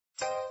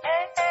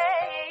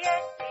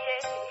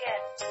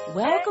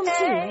Welcome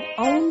to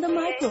Own the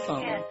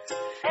Microphone.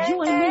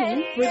 Join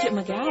me, Bridget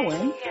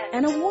McGowan,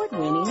 an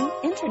award-winning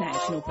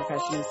international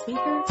professional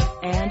speaker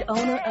and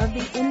owner of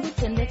the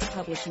independent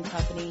publishing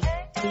company,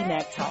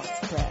 BMAC Talks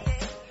Press.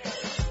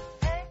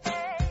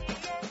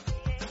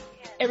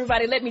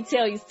 Everybody, let me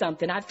tell you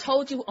something. I've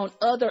told you on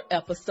other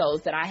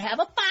episodes that I have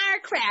a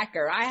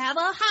firecracker. I have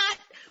a hot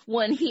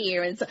one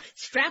here. And so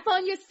strap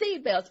on your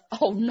seatbelts.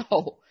 Oh,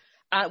 no.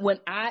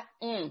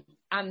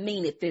 I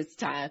mean it this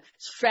time.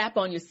 Strap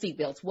on your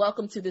seatbelts.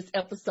 Welcome to this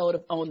episode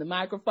of On the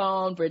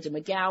Microphone. Bridget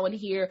McGowan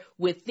here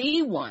with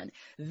the one,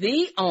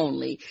 the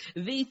only,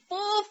 the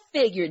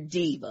full-figure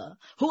diva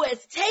who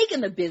has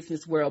taken the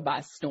business world by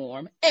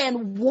storm,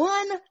 and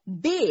one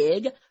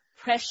big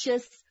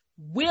Precious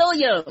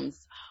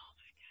Williams.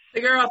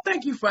 Girl,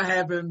 thank you for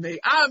having me.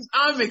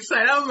 I'm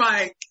excited. I'm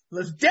like,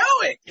 let's do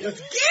it. Let's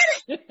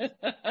get it.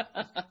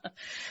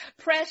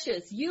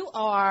 Precious, you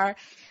are,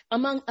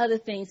 among other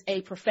things,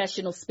 a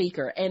professional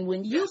speaker. And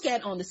when you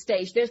get on the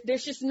stage,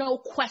 there's just no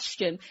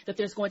question that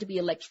there's going to be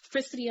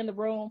electricity in the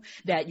room,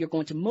 that you're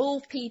going to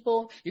move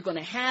people. You're going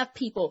to have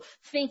people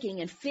thinking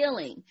and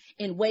feeling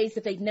in ways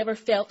that they've never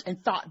felt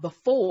and thought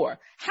before.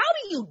 How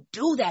do you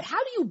do that?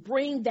 How do you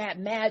bring that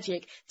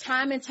magic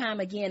time and time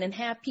again and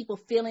have people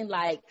feeling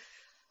like,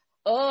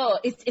 oh,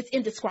 it's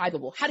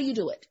indescribable? How do you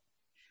do it?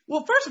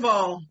 Well, first of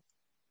all,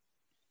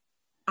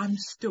 I'm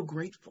still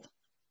grateful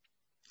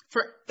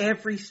for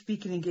every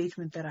speaking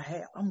engagement that I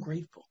have. I'm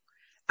grateful.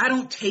 I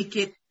don't take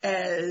it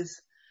as,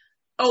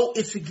 oh,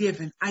 it's a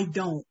given. I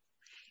don't.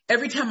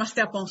 Every time I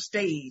step on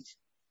stage,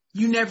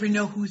 you never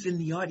know who's in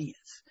the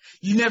audience.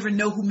 You never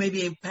know who may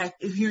be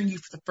impacted hearing you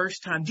for the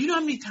first time. Do you know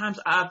how many times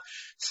I've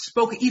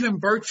spoken, even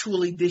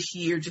virtually this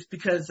year, just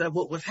because of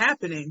what was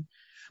happening?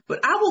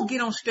 But I will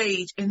get on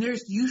stage and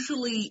there's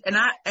usually, and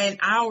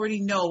I already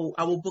know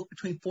I will book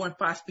between 4 and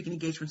 5 speaking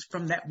engagements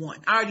from that one.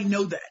 I already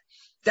know that.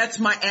 That's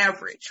my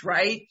average,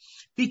 right?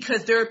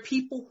 Because there are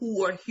people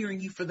who are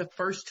hearing you for the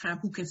first time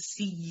who can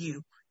see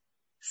you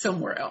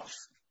somewhere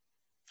else.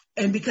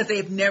 And because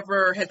they've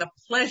never had the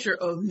pleasure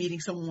of meeting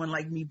someone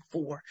like me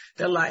before,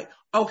 they're like,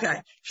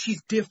 okay,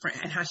 she's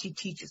different in how she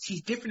teaches.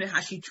 She's different in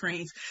how she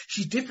trains.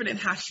 She's different in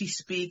how she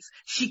speaks.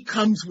 She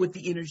comes with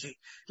the energy.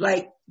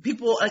 Like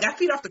people, like I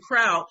feed off the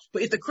crowd,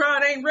 but if the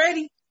crowd ain't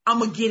ready, I'm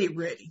going to get it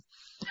ready.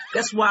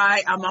 That's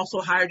why I'm also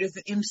hired as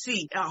an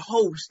MC, a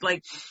host.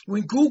 Like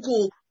when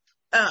Google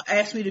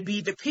asked me to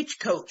be the pitch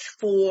coach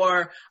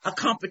for a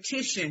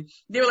competition,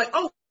 they were like,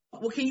 oh,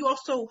 well, can you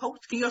also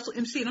host? Can you also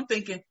MC? And I'm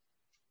thinking,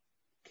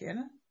 can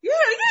I? Yeah,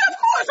 of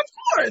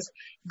course.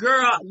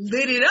 Girl,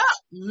 lit it up.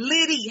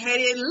 Liddy, had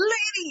it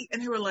litty.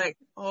 And they were like,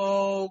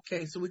 oh,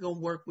 okay, so we're going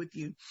to work with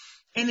you.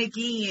 And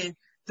again,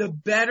 the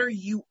better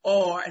you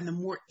are and the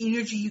more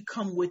energy you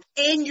come with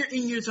and you're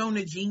in your zone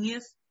of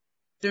genius,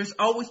 there's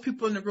always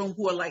people in the room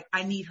who are like,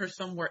 I need her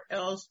somewhere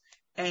else.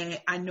 And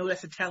I know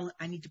that's a talent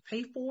I need to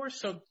pay for.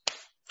 So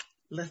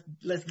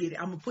let's get it.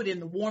 I'm going to put in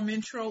the warm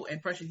intro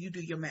and Precious, you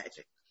do your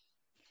magic.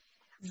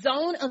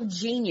 Zone of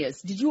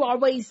genius. Did you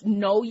always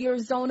know your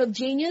zone of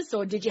genius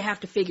or did you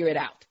have to figure it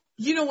out?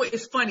 You know what?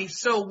 It's funny.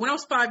 So when I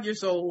was 5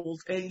 years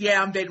old, and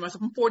yeah, I'm dating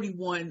myself. I'm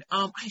 41.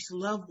 I used to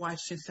love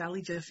watching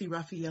Sally Jessy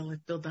Raphael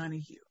and Phil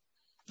Donahue.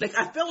 Like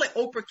I feel like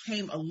Oprah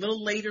came a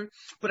little later,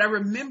 but I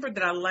remember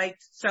that I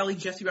liked Sally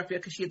Jessy Raphael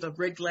because she had the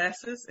red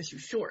glasses and she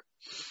was short.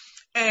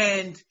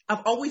 And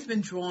I've always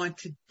been drawn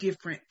to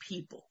different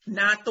people,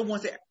 not the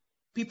ones that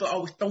people are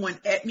always throwing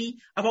at me.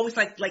 I've always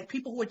liked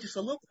people who are just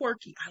a little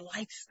quirky. I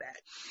liked that.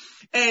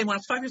 And when I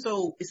was 5 years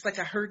old, it's like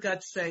I heard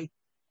God say,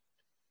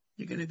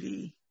 you're going to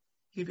be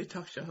a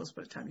talk show host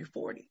by the time you're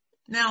 40.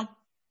 Now, I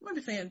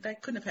remember saying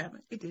that couldn't have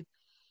happened. It did.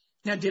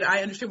 Now, did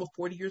I understand what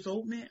 40 years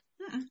old meant?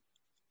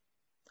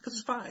 Because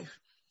it's 5.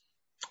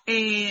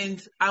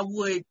 And I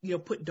would,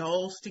 put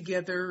dolls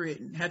together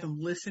and have them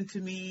listen to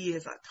me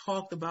as I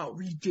talked about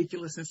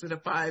ridiculousness that a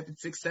 5 and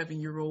 6,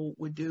 7-year-old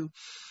would do.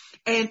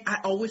 And I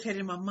always had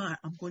in my mind,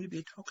 I'm going to be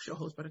a talk show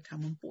host by the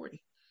time I'm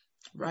 40,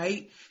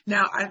 right?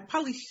 Now, I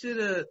probably should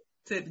have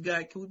said to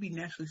God, can we be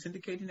nationally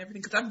syndicated and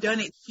everything? Because I've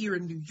done it here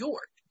in New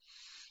York.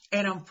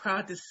 And I'm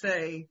proud to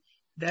say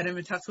that I'm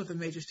in talks with a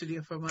major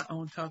studio for my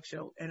own talk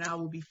show. And I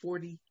will be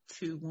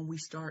 42 when we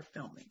start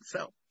filming.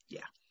 So,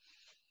 yeah.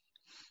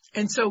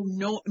 And so,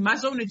 no, my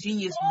zone of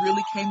genius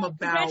really came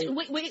about.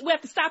 We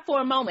have to stop for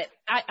a moment.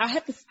 I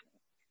have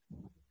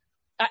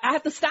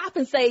to stop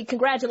and say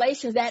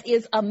congratulations. That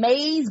is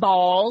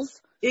amazeballs.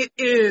 It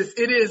is.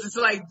 It's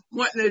like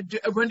wanting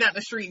to run down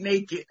the street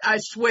naked. I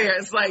swear.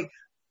 It's like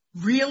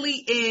really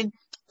in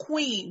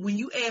Queen. When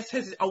you ask,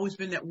 has it always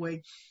been that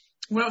way?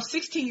 When I was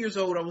 16 years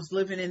old, I was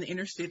living in the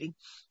inner city.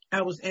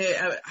 I was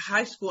at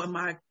high school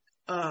and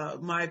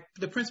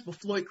the principal,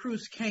 Floyd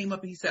Cruz, came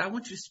up and he said, I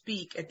want you to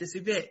speak at this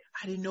event.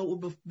 I didn't know it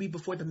would be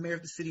before the mayor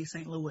of the city of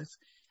St. Louis.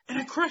 And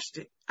I crushed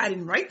it. I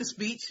didn't write the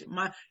speech.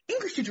 My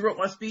English teacher wrote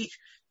my speech,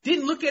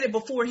 didn't look at it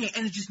beforehand,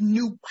 and just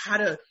knew how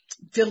to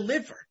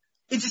deliver.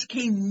 It just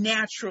came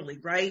naturally,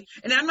 right?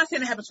 And I'm not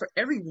saying it happens for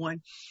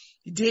everyone,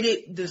 Did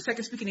it, the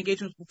second speaking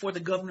engagement was before the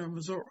governor of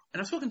Missouri.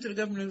 And I've spoken to the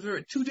governor of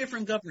Missouri, 2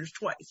 different governors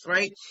twice,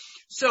 right?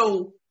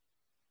 So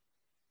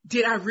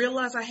did I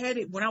realize I had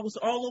it when I was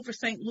all over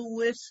St.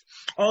 Louis,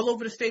 all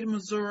over the state of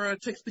Missouri,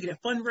 speaking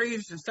at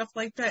fundraisers and stuff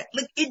like that?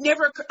 Like, it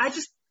never,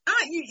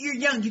 you're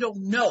young, you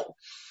don't know.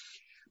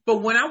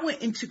 But when I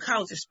went into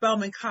college, at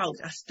Spelman College,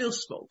 I still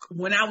spoke.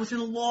 When I was in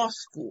law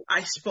school,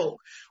 I spoke.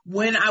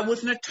 When I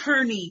was an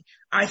attorney,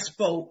 I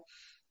spoke.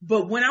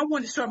 But when I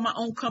wanted to start my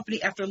own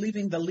company after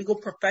leaving the legal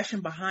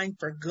profession behind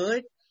for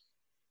good,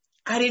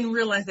 I didn't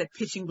realize that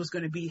pitching was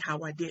going to be how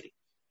I did it.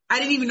 I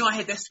didn't even know I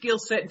had that skill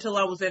set until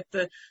I was at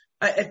the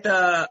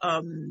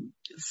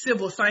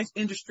civil science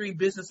industry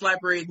business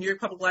library at New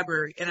York Public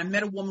Library. And I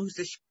met a woman who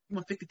said she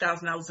won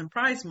 $50,000 in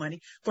prize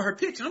money for her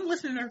pitch. And I'm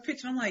listening to her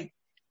pitch and I'm like,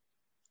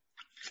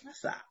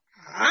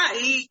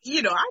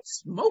 I'd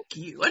smoke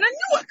you. And I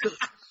knew I could.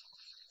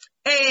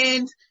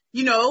 And,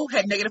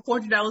 had negative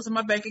 $400 in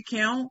my bank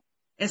account.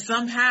 And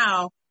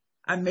somehow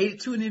I made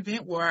it to an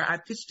event where I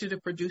pitched to the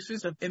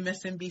producers of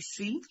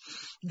MSNBC,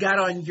 got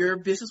on Your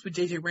Business with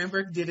JJ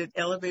Ramberg, did an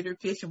elevator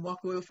pitch and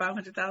walked away with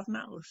 $500,000.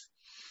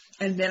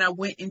 And then I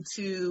went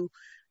into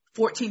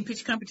 14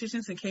 pitch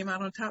competitions and came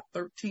out on top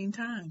 13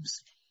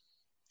 times.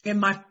 And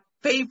my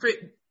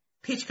favorite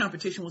pitch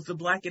competition was the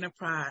Black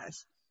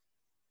Enterprise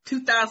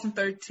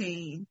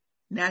 2013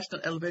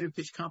 National Elevator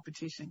Pitch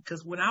Competition.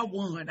 Because when I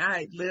won,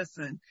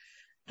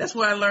 that's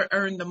where I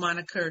earned the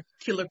moniker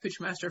Killer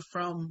Pitchmaster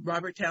from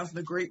Robert Townsend,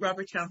 the great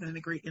Robert Townsend, and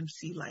the great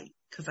MC Light,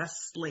 because I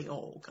slay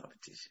all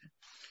competition.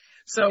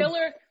 So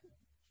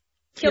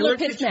Killer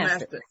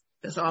Pitchmaster.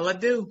 That's all I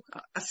do.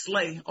 I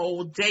slay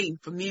all day.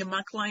 For me and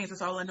my clients,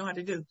 that's all I know how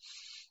to do.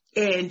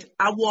 And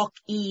I walk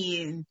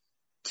in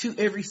to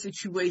every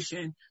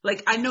situation.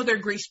 Like, I know they're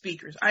great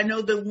speakers. I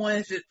know the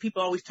ones that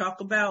people always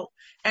talk about.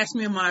 Ask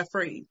me, am I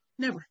afraid?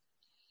 Never.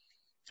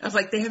 I was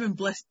like, they haven't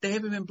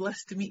been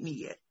blessed to meet me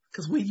yet.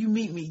 Because when you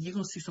meet me, you're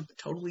going to see something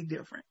totally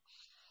different.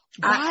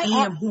 I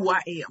am who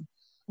I am.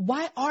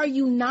 Why are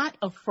you not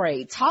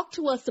afraid? Talk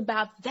to us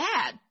about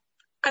that.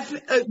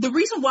 The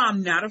reason why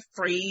I'm not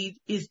afraid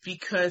is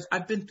because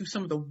I've been through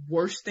some of the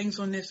worst things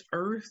on this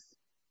earth.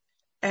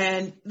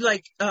 And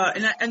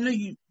I know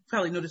you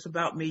probably know this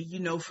about me,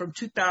 from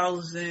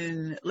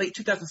late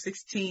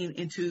 2016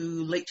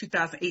 into late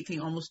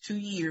 2018, almost 2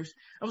 years,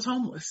 I was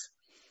homeless.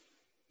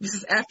 This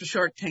is after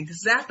Shark Tank.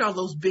 This is after all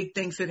those big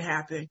things had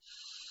happened.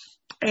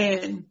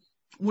 And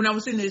when I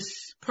was in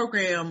this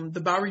program,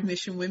 the Bowery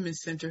Mission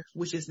Women's Center,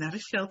 which is not a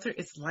shelter,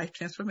 it's a life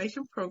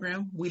transformation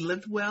program. We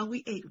lived well,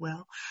 we ate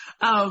well.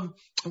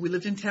 We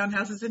lived in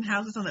townhouses and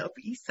houses on the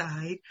Upper East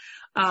Side.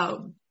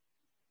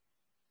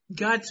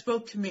 God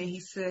spoke to me and he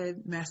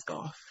said, mask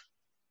off.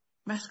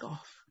 Mask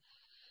off.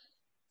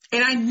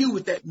 And I knew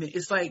what that meant.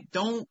 It's like,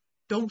 don't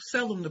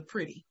sell them the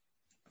pretty.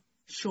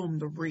 Show them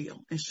the real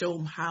and show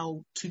them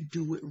how to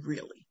do it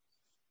really.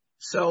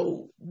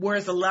 So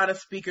whereas a lot of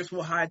speakers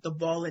will hide the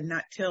ball and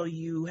not tell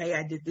you, hey,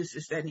 I did this,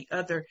 that, and the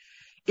other,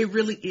 it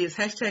really is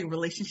hashtag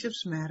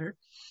relationships matter,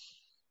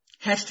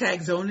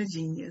 hashtag zone of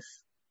genius,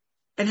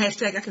 and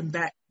hashtag I can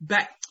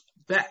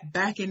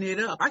backing it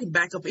up. I can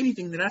back up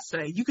anything that I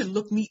say. You can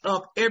look me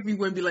up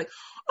everywhere and be like,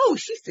 oh,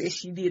 she said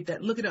she did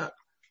that. Look it up.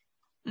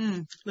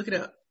 Look it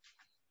up.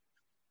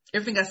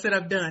 Everything I said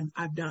I've done.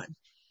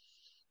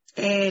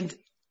 And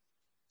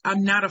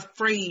I'm not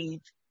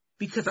afraid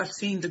because I've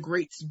seen the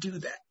greats do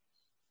that.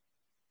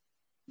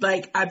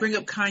 Like, I bring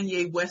up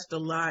Kanye West a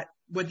lot.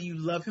 Whether you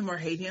love him or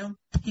hate him,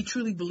 he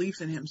truly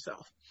believes in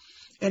himself.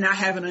 And I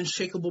have an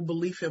unshakable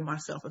belief in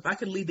myself. If I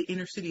could leave the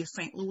inner city of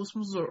St. Louis,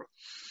 Missouri,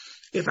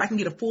 if I can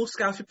get a full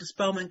scholarship to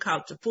Spelman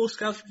College, a full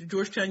scholarship to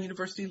Georgetown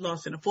University Law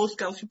Center, a full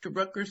scholarship to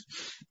Rutgers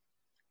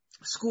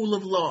School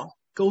of Law,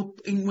 go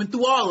and went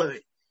through all of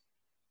it.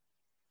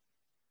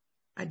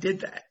 I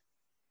did that.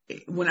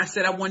 When I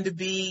said I wanted to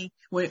be,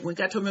 when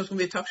God told me I was going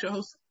to be a talk show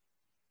host,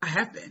 I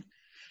have been.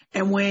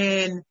 And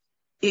when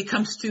it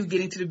comes to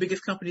getting to the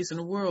biggest companies in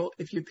the world,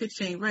 if your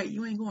pitch ain't right,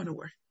 you ain't going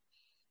nowhere.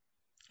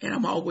 And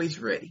I'm always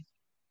ready.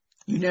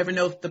 You never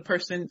know if the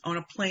person on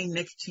a plane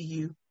next to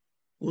you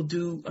will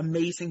do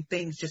amazing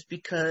things just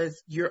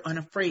because you're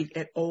unafraid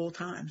at all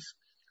times.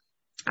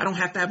 I don't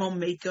have to have on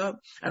makeup.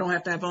 I don't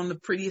have to have on the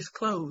prettiest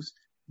clothes,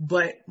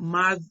 but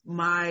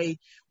my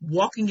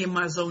walking in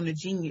my zone of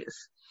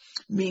genius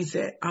means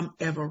that I'm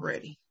ever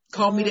ready.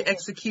 Call me the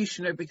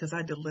executioner because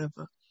I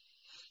deliver.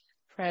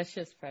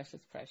 Precious,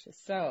 precious, precious.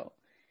 So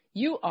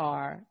you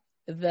are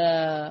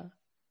the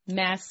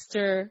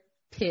master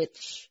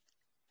pitch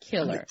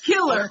killer.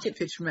 Killer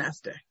pitch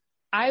master.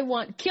 I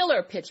want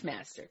killer pitch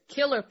master.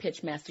 Killer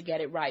pitch master.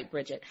 Get it right,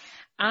 Bridget.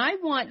 I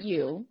want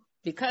you,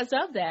 because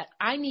of that,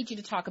 I need you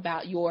to talk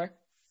about your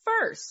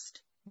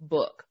first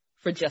book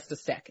for just a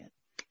second.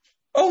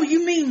 Oh,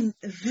 you mean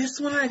this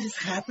one I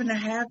just happen to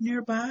have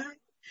nearby?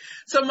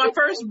 So my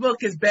first book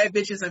is Bad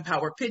Bitches and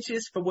Power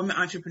Pitches for Women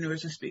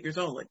Entrepreneurs and Speakers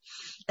Only.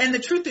 And the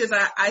truth is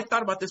I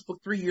thought about this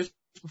book 3 years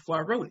before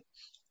I wrote it.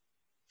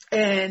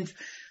 And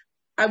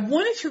I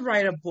wanted to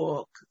write a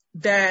book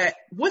that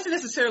wasn't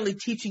necessarily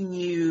teaching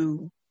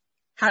you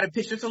how to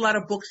pitch. There's a lot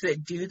of books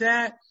that do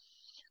that.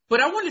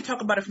 But I want to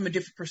talk about it from a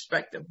different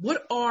perspective.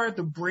 What are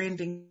the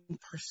branding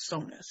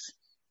personas?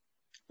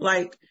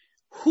 Like,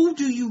 who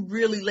do you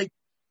really like?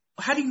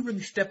 How do you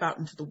really step out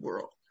into the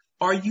world?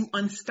 Are you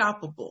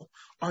unstoppable?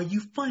 Are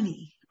you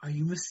funny? Are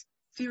you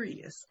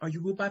mysterious? Are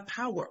you ruled by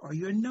power? Are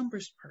you a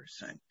numbers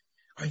person?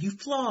 Are you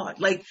flawed?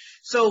 Like,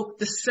 so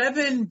the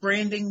 7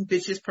 branding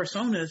bitches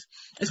personas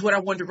is what I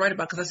wanted to write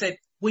about. Cause I said,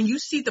 when you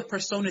see the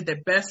persona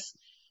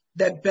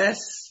that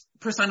best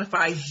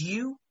personifies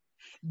you,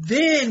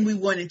 then we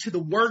went into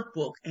the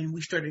workbook and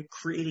we started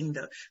creating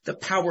the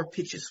power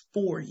pitches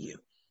for you.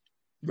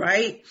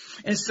 Right.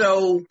 And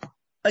so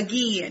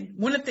again,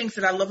 one of the things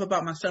that I love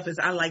about myself is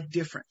I like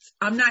difference.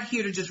 I'm not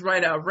here to just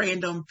write a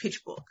random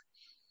pitch book.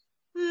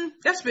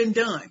 That's been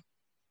done.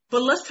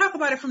 But let's talk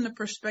about it from the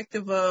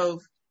perspective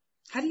of,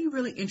 how do you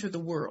really enter the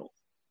world?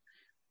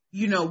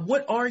 You know,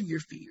 what are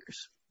your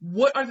fears?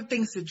 What are the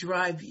things that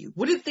drive you?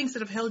 What are the things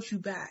that have held you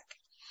back?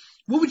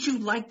 What would you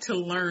like to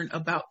learn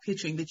about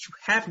pitching that you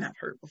have not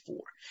heard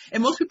before?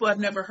 And most people have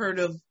never heard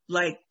of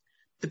like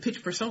the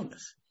pitch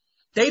personas.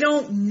 They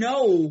don't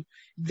know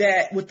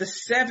that with the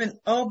 7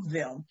 of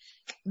them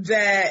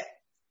that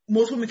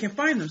most women can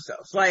find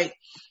themselves, like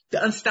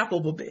the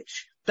unstoppable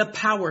bitch, the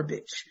power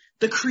bitch,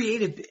 the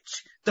creative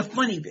bitch, the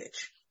funny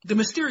bitch, the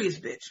mysterious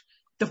bitch,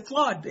 the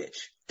flawed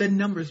bitch, the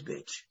numbers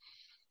bitch.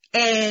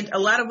 And a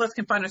lot of us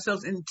can find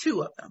ourselves in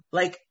 2 of them.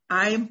 Like,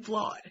 I am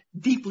flawed,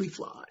 deeply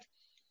flawed.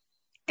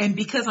 And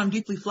because I'm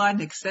deeply flawed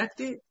and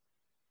accepted,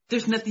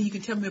 there's nothing you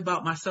can tell me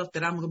about myself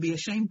that I'm going to be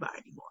ashamed by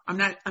anymore. I'm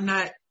not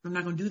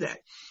going to do that.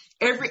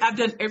 I've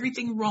done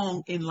everything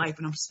wrong in life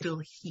and I'm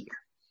still here.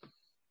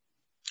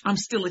 I'm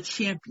still a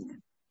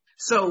champion.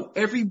 So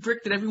every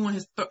brick that everyone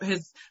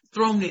has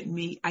thrown at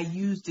me, I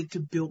used it to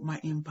build my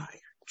empire.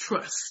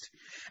 Trust.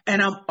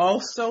 And I'm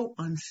also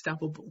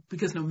unstoppable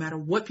because no matter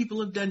what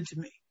people have done to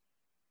me,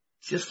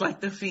 just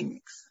like the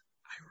phoenix,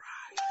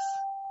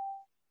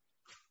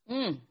 I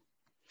rise.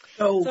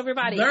 So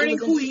everybody, learning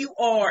who you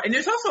are. And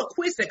there's also a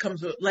quiz that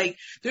comes with, like,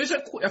 there's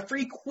a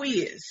free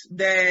quiz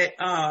that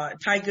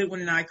Ty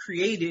Goodwin and I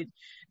created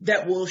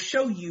that will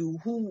show you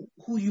who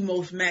you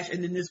most match.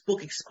 And then this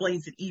book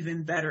explains it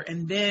even better.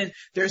 And then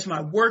there's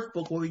my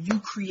workbook where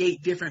you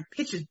create different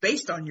pitches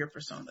based on your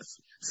personas.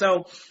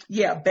 So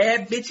yeah,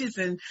 bad bitches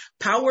and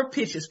power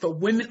pitches for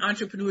women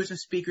entrepreneurs and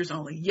speakers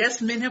only.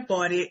 Yes, men have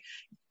bought it.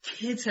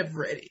 Kids have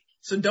read it.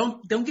 So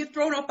don't get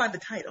thrown off by the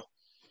title.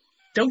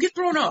 Don't get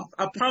thrown off.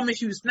 I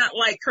promise you, it's not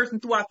like cursing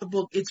throughout the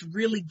book. It's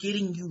really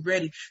getting you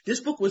ready. This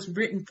book was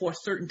written for a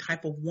certain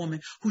type of woman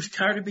who's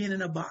tired of being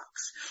in a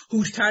box,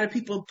 who's tired of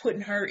people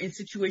putting her in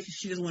situations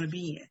she doesn't want to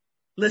be in.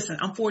 Listen,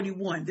 I'm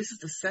 41. This is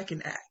the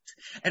second act.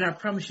 And I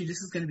promise you,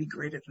 this is going to be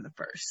greater than the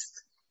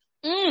first.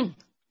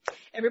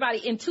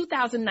 Everybody, in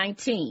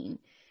 2019,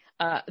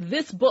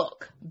 this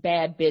book,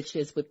 Bad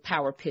Bitches with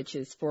Power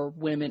Pitches for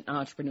Women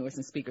Entrepreneurs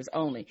and Speakers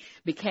Only,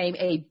 became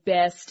a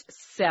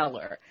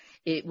bestseller.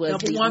 It was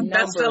 #1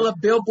 bestseller,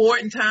 Billboard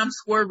and Times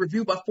Square,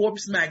 reviewed by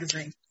Forbes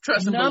magazine.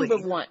 Trust and believe.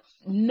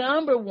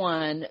 Number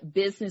one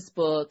business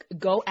book.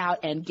 Go out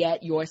and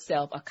get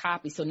yourself a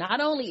copy. So not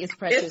only is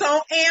Precious, it's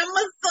on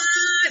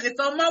Amazon, it's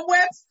on my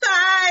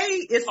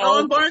website, it's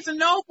on Barnes and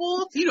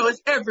Noble. You know,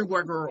 it's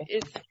everywhere, girl.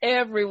 It's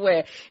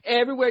everywhere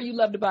you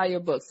love to buy your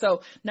books.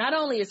 So not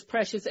only is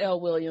Precious L.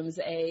 Williams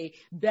a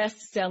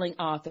best-selling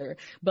author,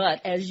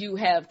 but as you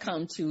have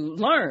come to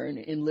learn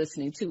in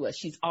listening to us,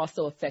 she's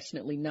also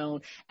affectionately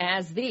known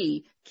as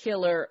the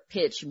killer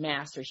pitch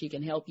master. She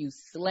can help you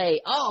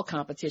slay all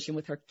competition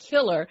with her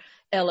killer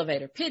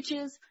elevator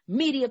pitches,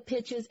 media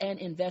pitches, and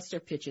investor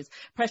pitches.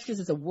 Precious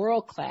is a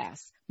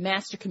world-class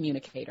master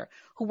communicator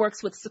who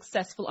works with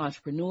successful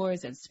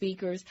entrepreneurs and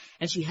speakers,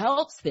 and she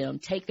helps them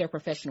take their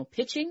professional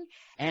pitching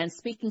and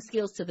speaking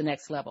skills to the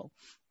next level.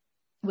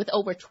 With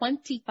over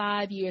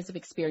 25 years of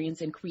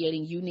experience in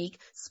creating unique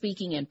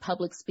speaking and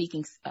public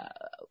speaking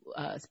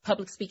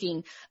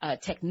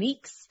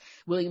techniques,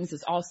 Williams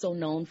is also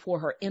known for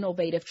her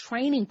innovative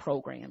training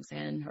programs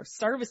and her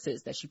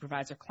services that she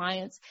provides her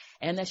clients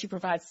and that she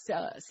provides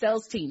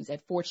sales teams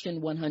at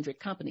Fortune 100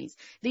 companies.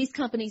 These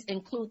companies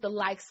include the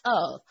likes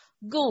of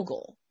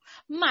Google,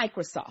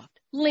 Microsoft,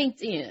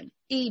 LinkedIn,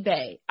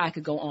 eBay. I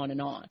could go on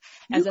and on.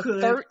 As a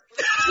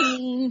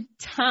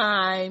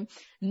 13-time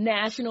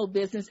National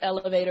Business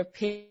Elevator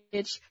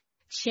Pitch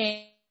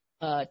Champion,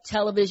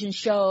 television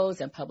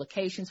shows and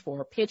publications for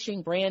her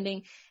pitching,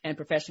 branding, and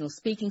professional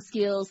speaking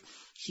skills.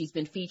 She's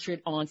been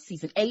featured on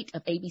season 8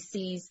 of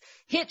ABC's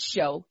hit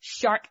show,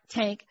 Shark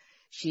Tank.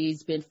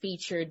 She's been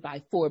featured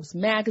by Forbes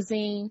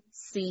magazine,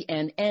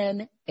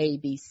 CNN,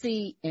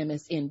 ABC,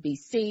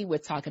 MSNBC. We're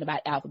talking about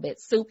Alphabet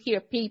Soup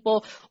here,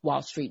 people,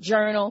 Wall Street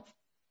Journal,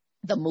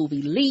 the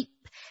movie Leap,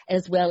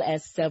 as well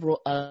as several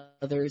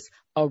others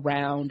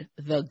around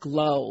the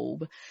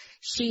globe.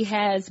 She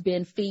has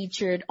been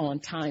featured on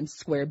Times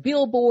Square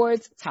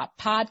billboards, top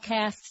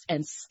podcasts,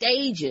 and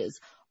stages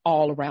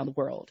all around the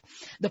world.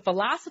 The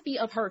philosophy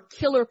of her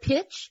killer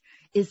pitch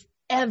is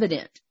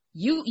evident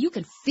You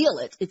can feel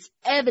it. It's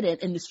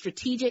evident in the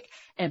strategic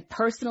and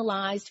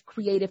personalized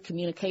creative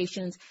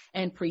communications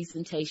and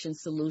presentation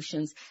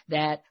solutions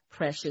that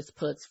Precious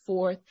puts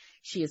forth.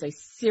 She is a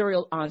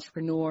serial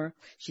entrepreneur.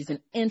 She's an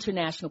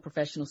international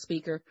professional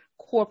speaker,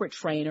 corporate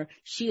trainer.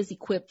 She is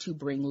equipped to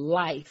bring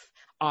life,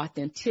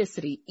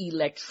 authenticity,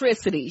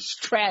 electricity,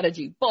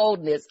 strategy,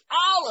 boldness,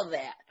 all of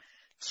that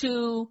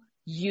to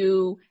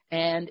you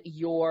and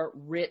your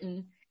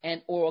written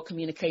and oral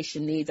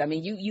communication needs. I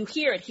mean, you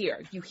hear it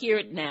here. You hear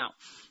it now.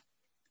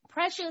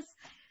 Precious,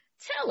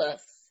 tell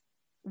us,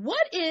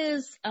 what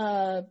is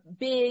a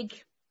big,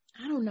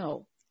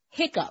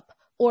 hiccup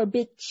or a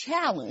big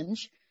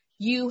challenge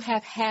you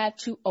have had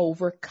to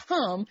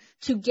overcome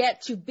to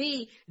get to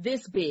be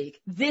this big,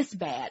 this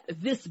bad,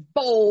 this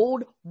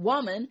bold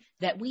woman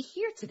that we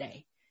hear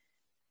today?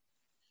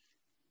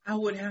 I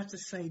would have to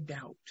say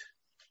doubt.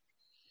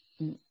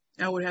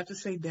 I would have to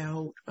say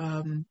doubt.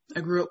 I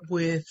grew up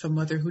with a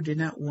mother who did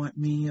not want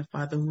me, a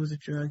father who was a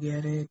drug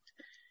addict.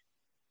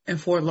 And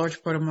for a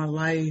large part of my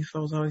life, I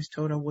was always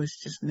told I was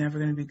just never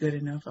going to be good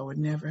enough. I would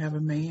never have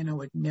a man. I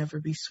would never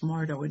be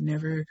smart. I would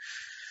never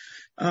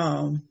do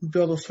all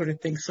those sort of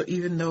things. So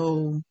even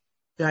though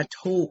God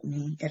told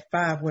me at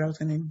 5 what I was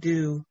going to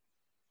do,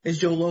 as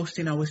Joel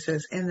Osteen always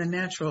says, in the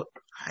natural,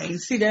 I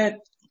didn't see that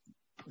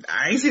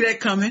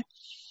coming.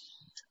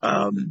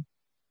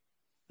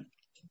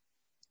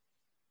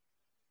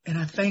 And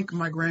I thank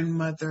my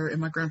grandmother and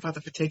my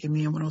grandfather for taking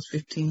me in when I was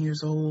 15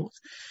 years old.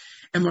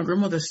 And my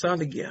grandmother saw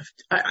the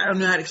gift. I don't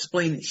know how to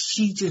explain it.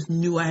 She just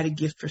knew I had a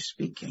gift for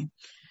speaking.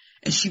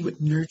 And she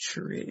would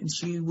nurture it. And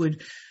she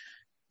would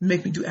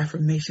make me do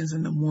affirmations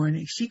in the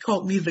morning. She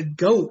called me the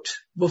GOAT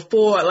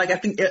before, I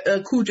think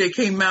Cool J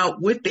came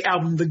out with the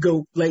album The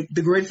GOAT, like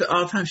the greatest of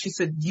all time. She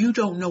said, you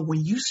don't know,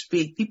 when you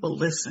speak, people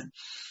listen.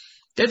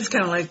 They're just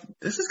kind of like,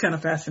 this is kind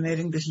of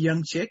fascinating, this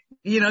young chick.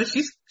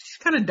 She's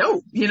kind of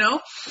dope,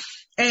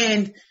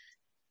 And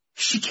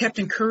she kept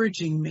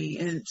encouraging me.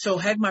 And so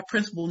had my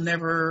principal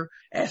never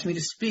asked me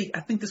to speak,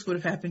 I think this would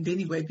have happened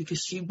anyway, because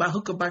she, by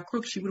hook or by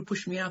crook, she would have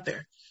pushed me out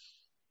there.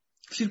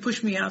 She'd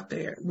push me out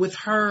there. With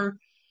her,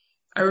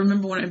 I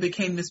remember when I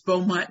became Miss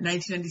Beaumont,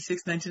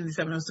 1996,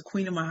 1997, I was the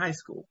queen of my high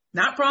school.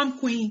 Not prom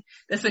queen.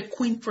 That's a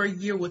queen for a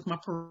year with my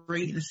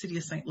parade in the city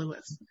of St.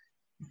 Louis.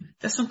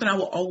 That's something I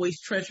will always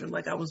treasure.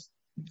 Like, I was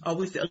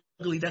always the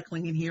ugly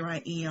duckling, and here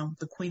I am,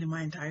 the queen of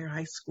my entire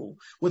high school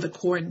with a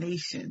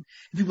coronation.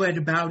 People had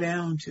to bow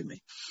down to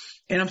me.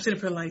 And I'm sitting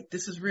here like,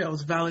 this is real. I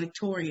was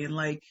valedictorian.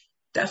 Like,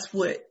 that's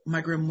what my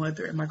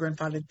grandmother and my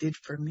grandfather did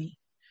for me.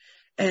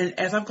 And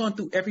as I've gone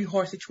through every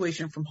hard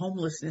situation, from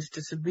homelessness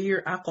to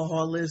severe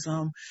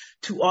alcoholism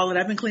to all that,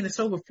 I've been clean and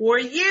sober 4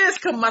 years,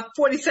 come my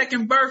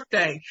 42nd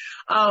birthday.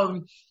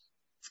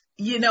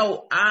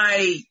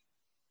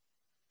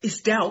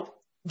 It's doubt.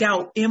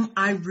 Am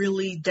I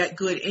really that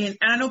good? And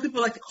I know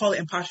people like to call it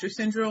imposter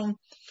syndrome,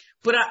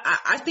 but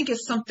I think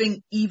it's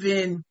something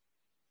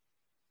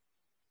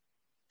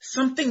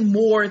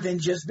more than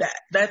just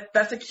that.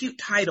 That's a cute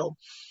title.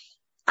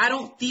 I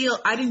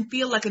didn't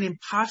feel like an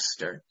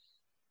imposter.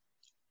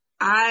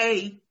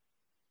 I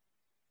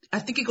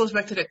think it goes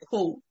back to that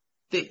quote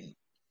that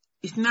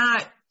it's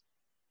not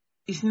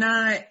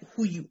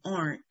who you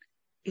aren't.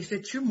 It's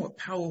that you're more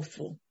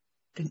powerful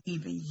than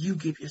even you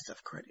give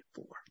yourself credit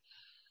for.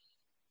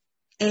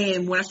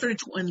 And when I started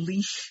to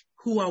unleash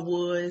who I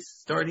was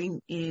starting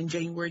in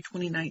January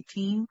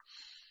 2019,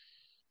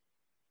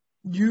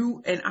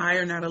 you and I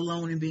are not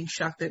alone in being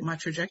shocked at my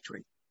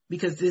trajectory,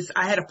 because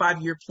I had a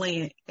 5-year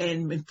plan,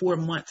 and in 4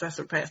 months I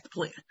surpassed the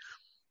plan.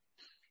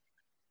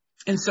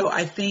 And so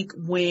I think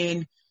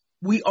when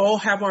we all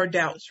have our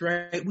doubts,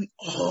 right? We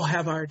all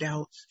have our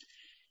doubts,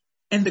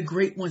 and the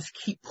great ones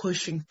keep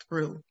pushing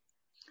through.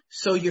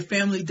 So your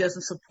family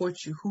doesn't support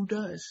you. Who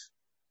does?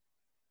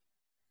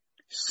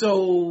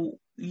 So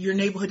your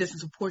neighborhood doesn't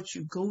support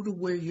you. Go to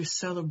where you're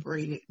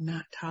celebrated,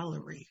 not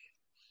tolerated.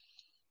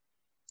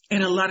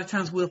 And a lot of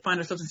times we'll find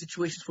ourselves in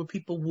situations where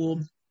people will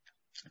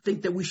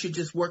think that we should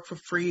just work for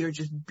free or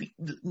just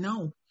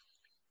no.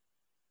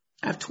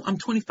 I'm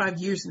 25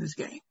 years in this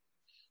game.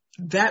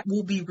 That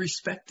will be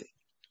respected.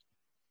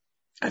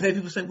 I've had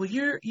people say, well,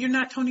 you're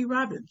not Tony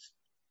Robbins.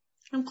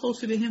 I'm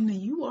closer to him than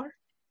you are.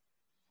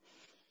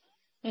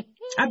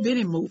 I've been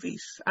in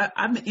movies.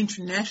 I'm an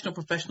international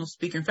professional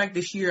speaker. In fact,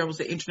 this year I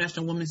was at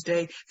International Women's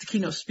Day, the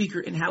keynote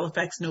speaker in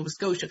Halifax, Nova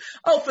Scotia.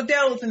 Oh, for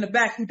those in the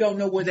back who don't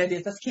know where that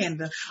is, that's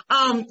Canada.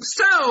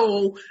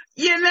 So,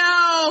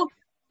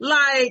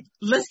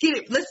 let's get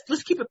it,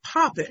 let's keep it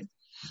popping.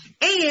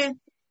 And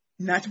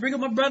not to bring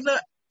up my brother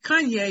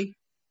Kanye,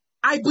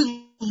 I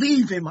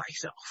believe in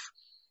myself.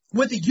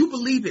 Whether you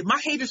believe it, my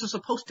haters are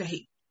supposed to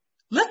hate.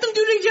 Let them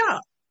do their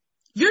job.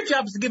 Your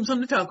job is to give them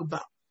something to talk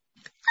about.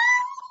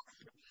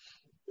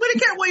 What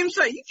did Cat Williams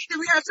say? You need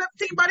to have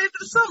 17 by the end of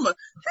the summer.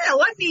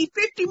 Hell, I need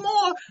 50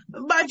 more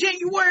by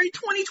January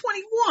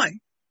 2021.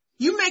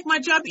 You make my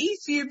job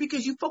easier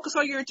because you focus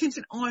all your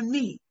attention on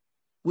me,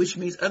 which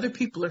means other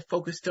people are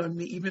focused on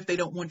me, even if they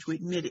don't want to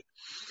admit it.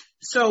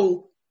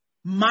 So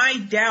my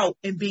doubt,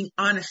 and being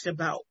honest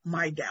about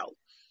my doubt,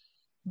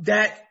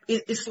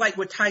 it's like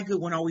what Ty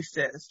Goodwin always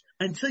says,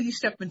 until you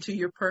step into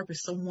your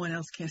purpose, someone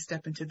else can't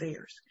step into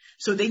theirs.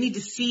 So they need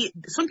to see it.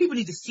 Some people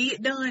need to see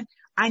it done.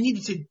 I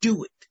needed to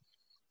do it.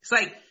 It's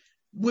like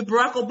with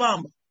Barack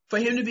Obama, for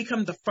him to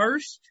become the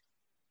first,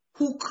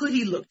 who could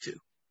he look to?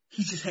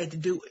 He just had to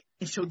do it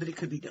and show that it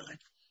could be done.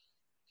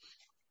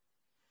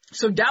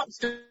 So doubts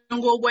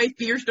don't go away.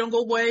 Fears don't go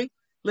away.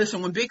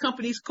 Listen, when big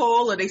companies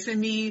call or they send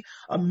me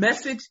a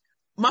message,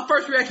 my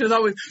first reaction is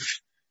always,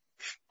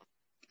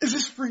 is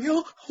this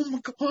real? Oh my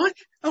God.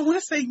 I want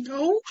to say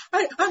no.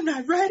 I'm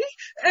not ready.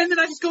 And then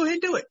I just go ahead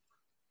and do it.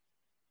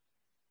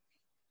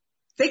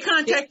 They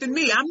contacted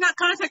me. I'm not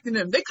contacting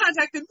them. They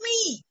contacted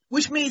me,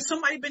 which means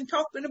somebody been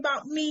talking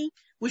about me,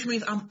 which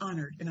means I'm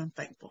honored and I'm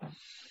thankful.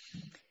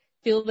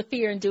 Feel the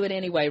fear and do it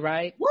anyway,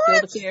 right? What?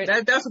 Feel the fear.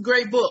 That's a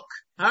great book.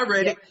 I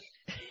read it.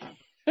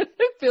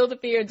 Feel the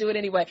fear and do it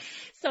anyway.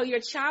 So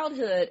your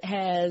childhood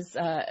has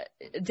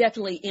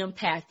definitely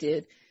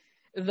impacted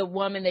the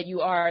woman that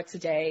you are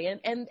today.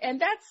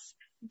 And that's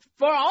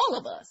for all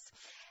of us.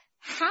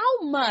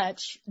 How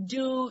much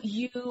do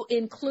you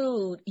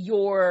include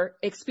your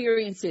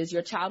experiences,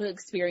 your childhood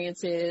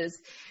experiences,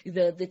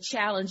 the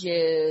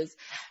challenges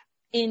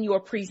in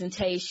your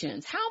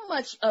presentations? How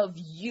much of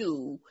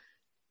you,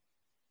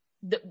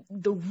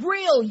 the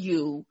real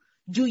you,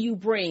 do you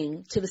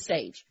bring to the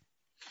stage?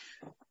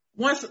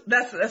 That's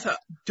a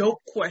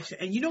dope question.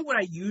 And you know what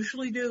I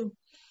usually do?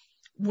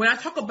 When I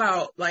talk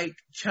about like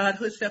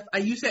childhood stuff, I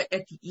use that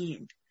at the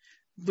end.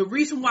 The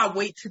reason why I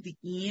wait to the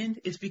end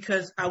is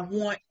because I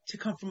want to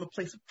come from a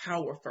place of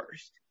power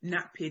first,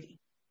 not pity.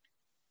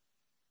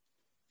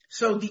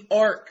 So the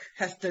arc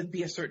has to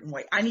be a certain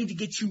way. I need to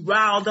get you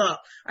riled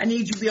up. I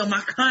need you to be on my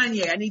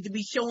Kanye. I need to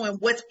be showing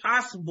what's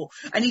possible.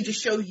 I need to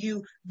show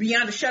you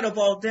beyond a shadow of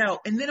all doubt.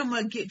 And then I'm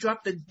going to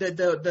drop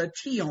the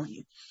T on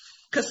you.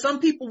 Cause some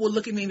people will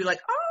look at me and be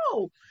like,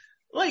 oh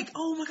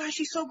my gosh,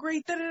 she's so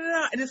great. Da, da,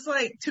 da. And it's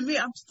like, to me,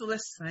 I'm still the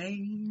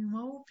same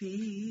OP.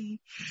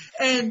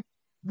 And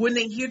when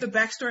they hear the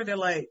backstory, they're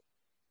like,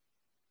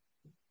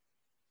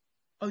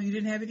 oh, you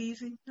didn't have it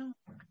easy?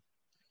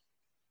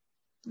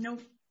 No.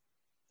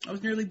 I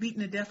was nearly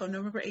beaten to death on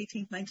November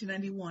 18th,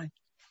 1991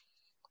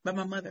 by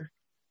my mother.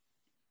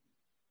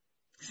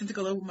 Sent to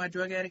go live with my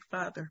drug addict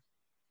father.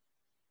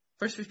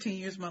 First 15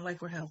 years of my life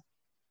were hell.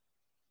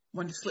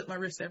 Wanted to slit my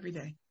wrists every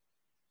day.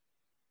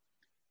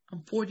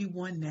 I'm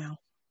 41 now.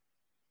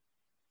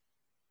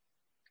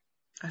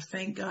 I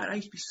thank God. I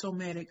used to be so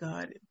mad at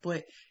God.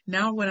 But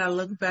now when I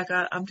look back,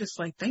 I'm just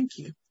like, thank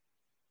you.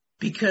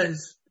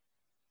 Because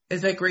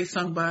as that great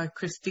song by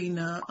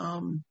Christina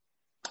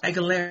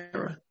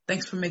Aguilera,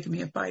 thanks for making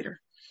me a fighter.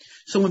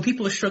 So when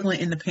people are struggling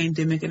in the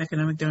pandemic and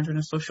economic downturn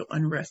and social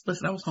unrest,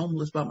 listen, I was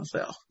homeless by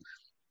myself.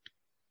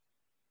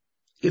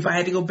 If I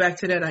had to go back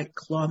to that, I'd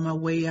claw my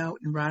way out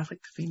and rise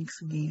like the phoenix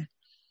again.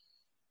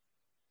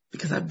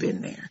 Because I've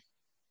been there.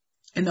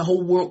 And the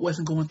whole world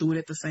wasn't going through it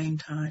at the same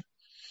time.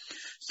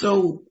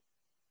 So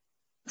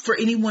for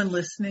anyone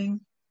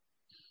listening,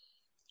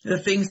 the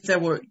things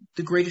that were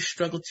the greatest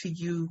struggle to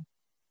you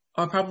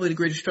are probably the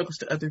greatest struggles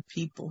to other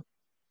people.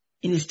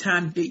 And it's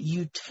time that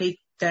you take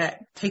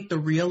the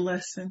real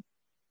lesson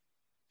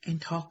and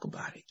talk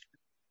about it.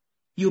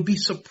 You'll be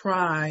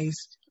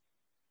surprised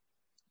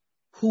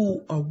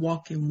who are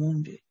walking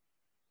wounded.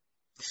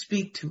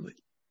 Speak to it.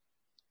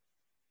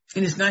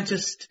 And it's not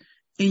just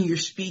in your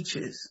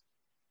speeches.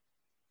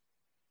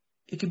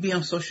 It could be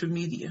on social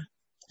media.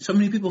 So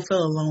many people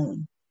feel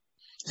alone.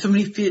 So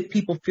many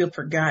people feel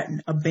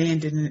forgotten,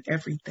 abandoned, and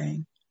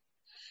everything.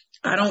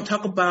 I don't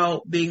talk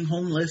about being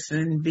homeless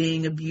and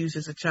being abused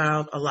as a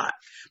child a lot.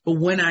 But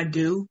when I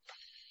do,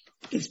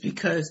 it's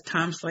because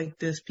times like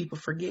this, people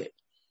forget.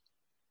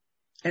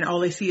 And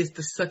all they see is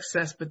the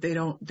success, but they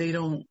don't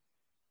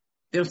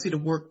see the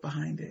work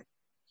behind it.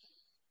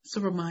 So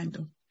remind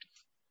them.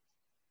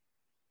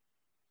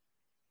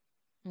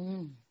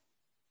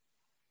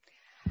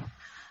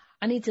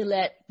 I need to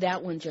let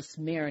that one just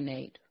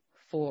marinate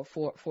for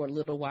a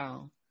little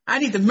while. I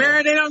need to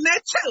marinate on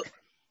that too.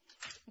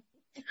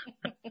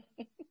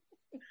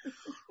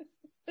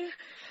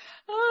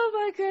 Oh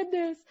my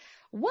goodness.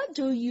 What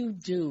do you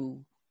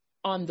do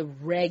on the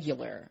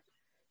regular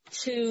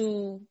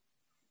to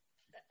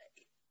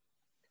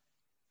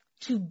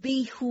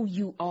be who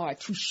you are,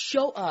 to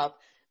show up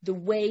the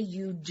way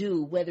you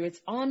do, whether it's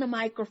on the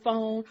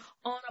microphone,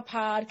 on a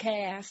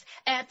podcast,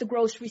 at the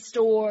grocery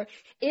store?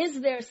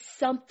 Is there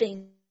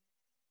something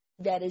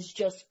that is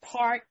just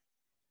part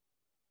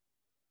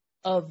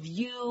of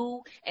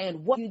you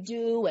and what you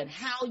do and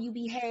how you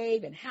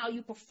behave and how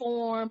you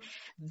perform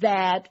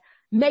that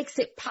makes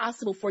it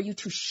possible for you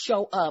to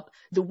show up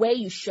the way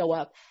you show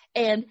up?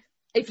 And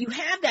if you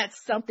have that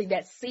something,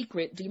 that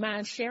secret, do you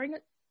mind sharing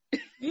it?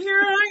 Girl,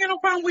 I ain't got no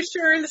problem with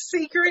sharing the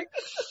secret.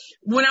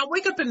 When I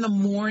wake up in the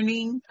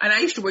morning, and I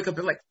used to wake up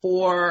at like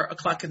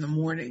 4:00 in the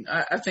morning.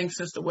 I think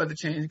since the weather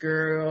changed,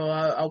 girl,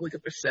 I'll wake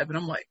up at 7.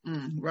 I'm like,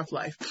 rough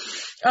life.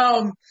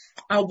 I'll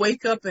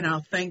wake up and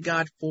I'll thank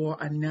God for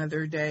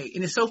another day.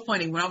 And it's so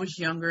funny. When I was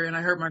younger and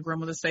I heard my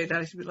grandmother say that,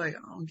 I used to be like,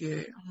 I don't get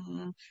it.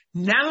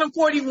 Now that I'm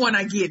 41,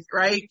 I get it,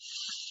 right?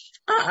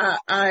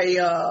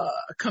 I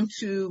come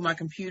to my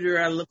computer,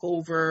 I look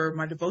over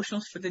my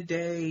devotionals for the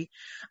day.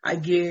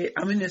 I'm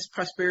in this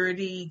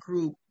prosperity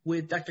group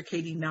with Dr.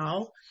 Katie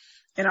Nall,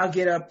 and I'll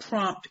get a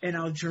prompt and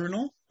I'll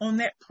journal on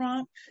that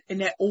prompt,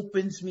 and that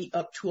opens me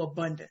up to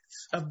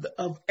abundance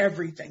of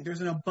everything.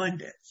 There's an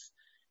abundance.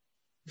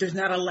 There's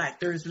not a lack.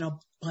 There's an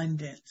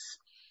abundance.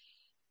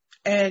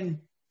 And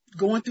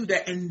going through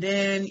that, and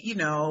then,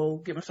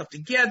 get myself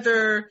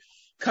together,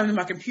 come to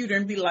my computer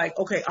and be like,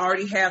 okay, I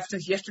already have,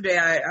 since yesterday,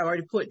 I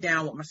already put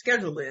down what my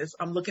schedule is.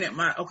 I'm looking at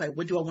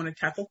what do I want to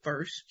tackle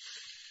first?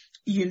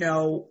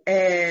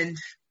 And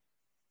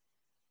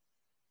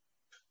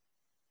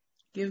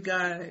give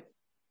God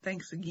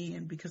thanks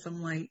again, because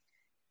I'm like,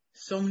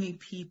 so many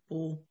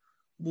people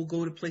will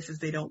go to places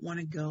they don't want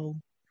to go,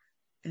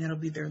 and that'll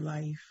be their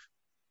life.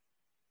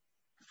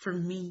 For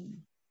me,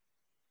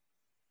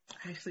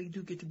 I actually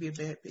do get to be a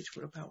bad bitch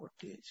with a power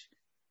pitch.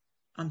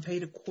 I'm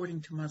paid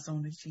according to my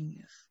zone of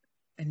genius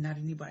and not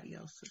anybody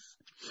else's.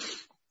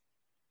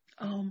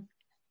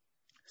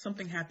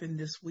 Something happened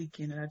this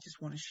weekend that I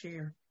just want to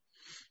share.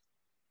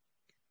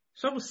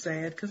 So I was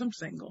sad because I'm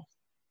single.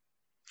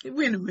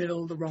 We're in the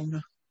middle of the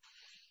Rona.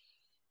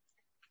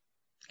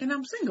 And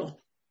I'm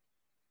single.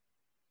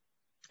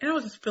 And I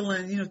was just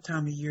feeling,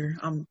 time of year.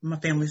 My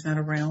family's not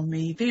around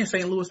me. They're in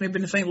St. Louis. They've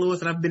been in St.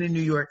 Louis, and I've been in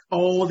New York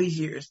all these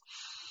years.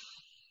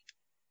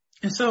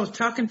 And so I was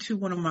talking to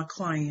one of my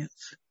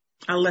clients.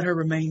 I let her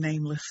remain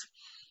nameless.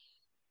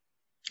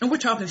 And we're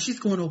talking,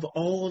 she's going over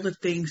all the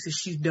things that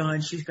she's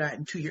done. She's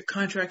gotten 2-year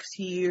contracts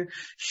here.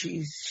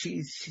 She's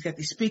got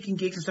these speaking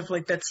gigs and stuff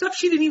like that. Stuff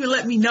she didn't even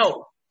let me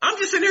know. I'm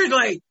just sitting there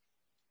like,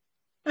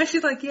 and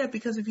she's like, yeah,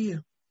 because of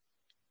you.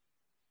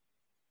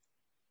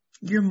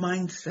 Your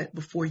mindset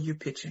before you're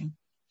pitching.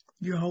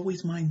 You're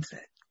always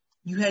mindset.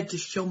 You had to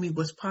show me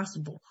what's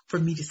possible for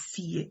me to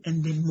see it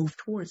and then move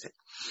towards it.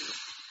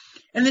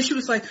 And then she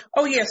was like,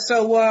 oh yeah,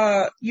 so,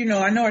 I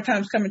know our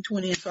time's coming to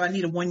an end, so I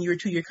need a 1-year or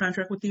 2-year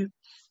contract with you.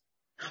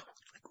 I was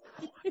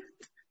like, what?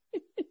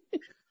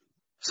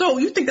 So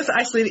you think that's an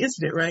isolated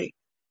incident, right?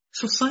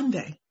 So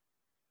Sunday,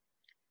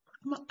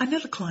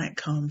 another client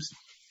comes.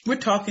 We're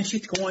talking.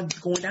 She's going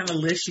down the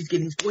list. She's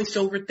getting these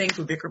voiceover things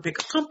with bigger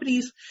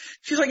companies.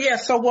 She's like, yeah,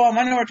 so,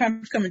 I know our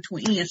time's coming to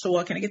an end,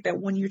 so, can I get that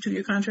 1-year,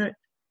 2-year contract?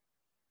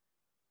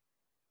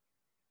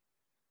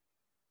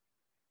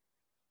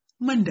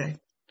 Monday.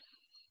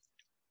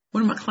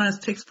 One of my clients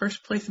takes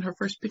first place in her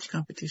first pitch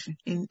competition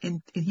in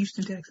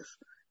Houston, Texas.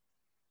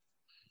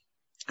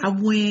 I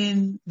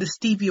win the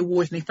Stevie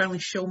Awards, and they finally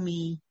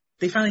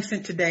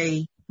sent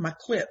today my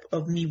clip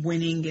of me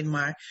winning in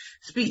my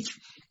speech.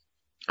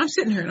 I'm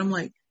sitting here and I'm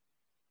like,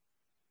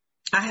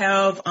 I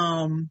have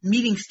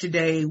meetings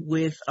today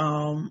with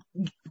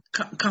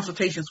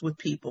consultations with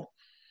people.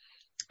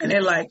 And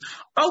they're like,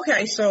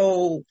 okay,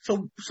 so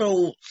what's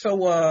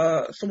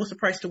the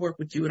price to work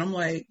with you? And I'm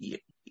like,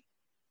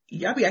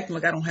 y'all be acting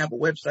like I don't have a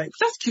website.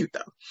 That's cute though.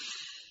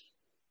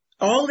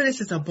 All of this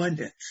is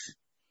abundance.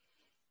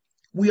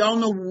 We all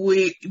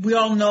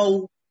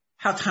know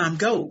how time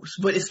goes,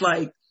 but it's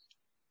like,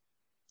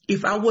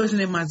 if I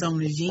wasn't in my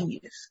zone of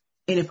genius,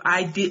 and if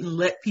I didn't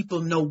let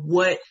people know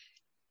what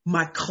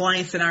my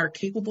clients and I are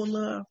capable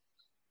of,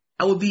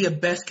 I would be a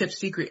best kept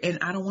secret. And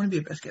I don't want to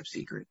be a best kept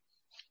secret.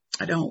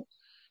 I don't.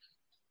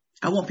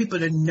 I want people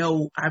to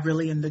know I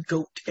really am the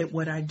GOAT at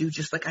what I do,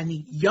 just like I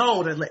need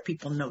y'all to let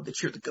people know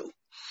that you're the GOAT.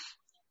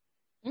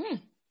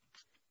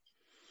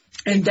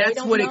 And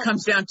that's what it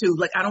comes down to.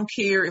 Like, I don't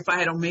care if I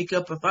had on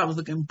makeup, if I was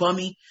looking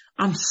bummy,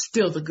 I'm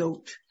still the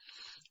GOAT.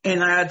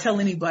 And I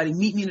tell anybody,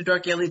 meet me in the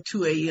dark alley at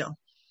 2 a.m.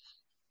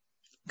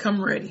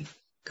 Come ready,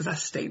 because I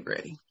stay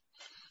ready.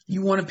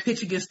 You want to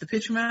pitch against the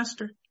pitch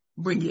master?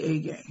 Bring your A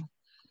game.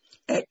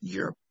 At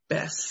your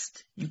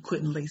best, you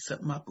couldn't lace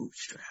up my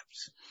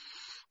bootstraps.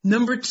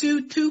 Number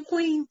 2,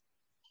 queen,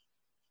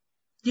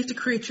 you have to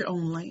create your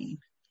own lane.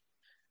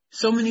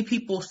 So many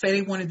people say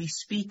they want to be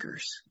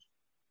speakers.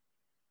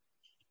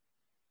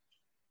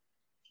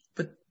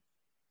 But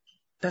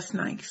that's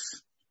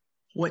nice.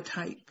 What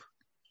type?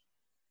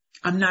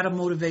 I'm not a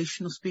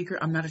motivational speaker.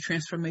 I'm not a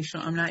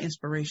transformational. I'm not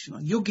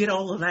inspirational. You'll get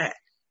all of that.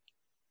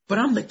 But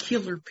I'm the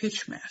killer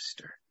pitch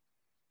master.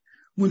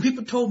 When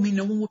people told me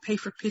no one would pay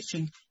for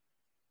pitching,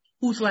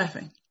 who's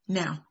laughing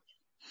now?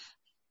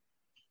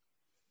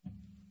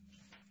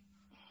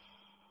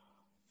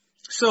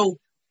 So,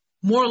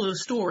 moral of the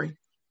story,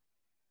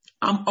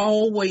 I'm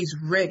always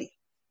ready.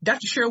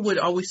 Dr. Sherwood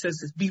always says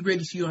this, be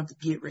ready so you don't have to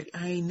get ready.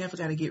 I ain't never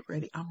got to get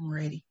ready. I'm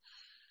ready.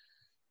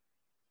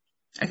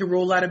 I can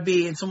roll out of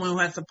bed and someone who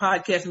has a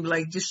podcast and be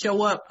like, just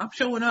show up. I'm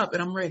showing up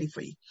and I'm ready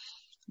for you.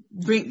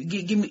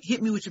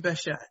 Hit me with your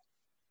best shot.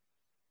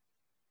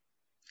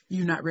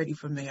 you're not ready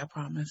for me, I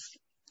promise.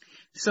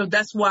 So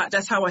that's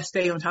how I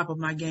stay on top of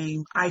my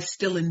game. I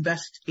still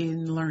invest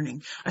in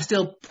learning. I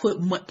still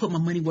put my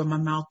money where my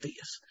mouth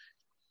is.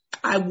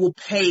 I will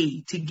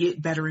pay to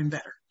get better and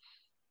better.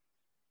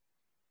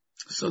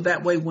 So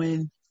that way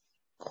when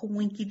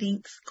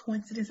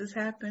coincidences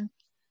happen,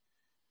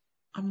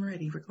 I'm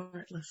ready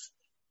regardless.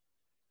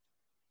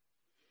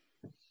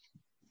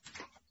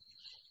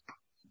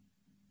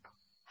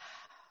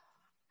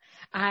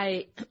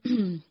 I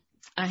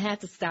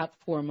had to stop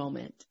for a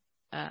moment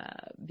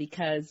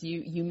because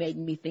you made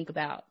me think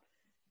about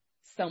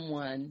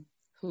someone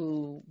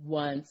who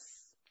once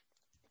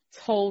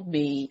told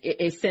me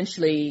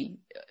essentially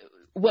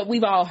what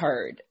we've all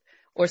heard,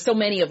 or so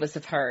many of us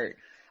have heard.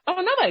 Oh,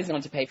 nobody's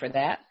going to pay for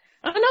that.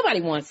 Oh,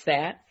 nobody wants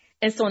that.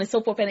 And so on and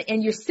so forth.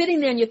 And you're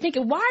sitting there and you're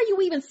thinking, why are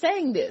you even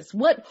saying this?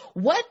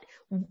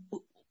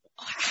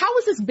 How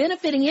is this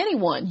benefiting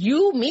anyone?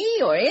 You,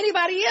 me, or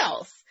anybody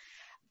else?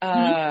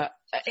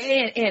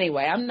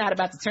 Anyway, I'm not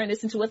about to turn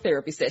this into a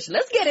therapy session.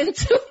 Let's get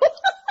into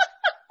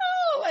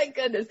oh my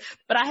goodness.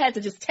 But I had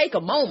to just take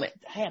a moment.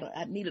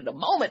 I needed a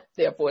moment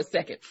there for a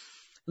second.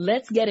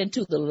 Let's get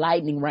into the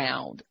lightning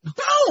round.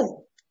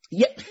 Boom!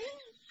 Yep.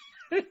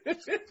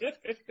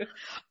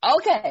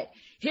 Okay,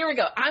 here we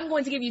go. I'm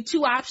going to give you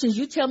two options.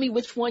 You tell me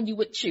which one you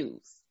would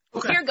choose.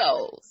 Okay. Here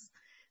goes.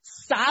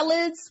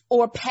 Solids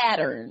or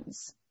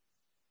patterns?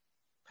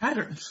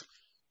 Patterns.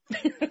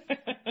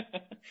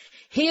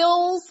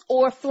 Hills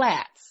or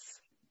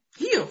flats?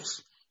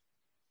 Hills.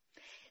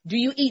 Do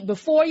you eat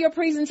before your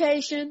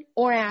presentation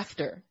or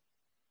after?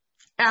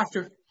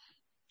 After.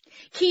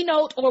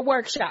 Keynote or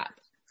workshop?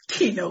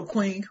 Keynote,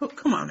 queen.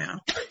 Come on now.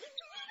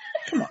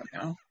 Come on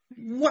now.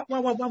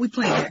 Why we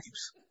playing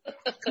games?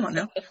 Come on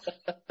now.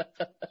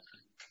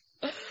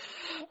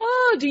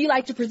 Oh, do you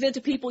like to present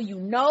to people you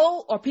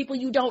know or people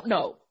you don't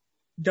know?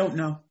 Don't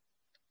know.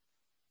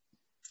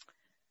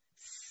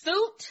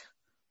 Suit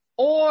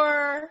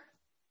or,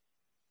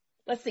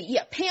 let's see,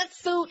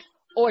 pantsuit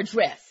or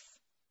dress?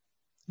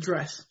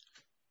 Dress.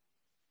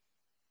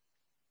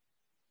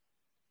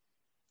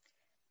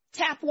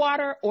 Tap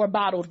water or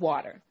bottled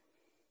water?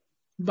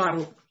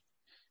 Bottled.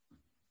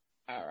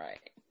 All right.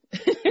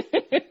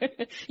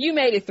 You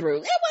made it through.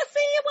 It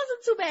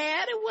wasn't too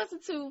bad. It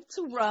wasn't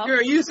too rough.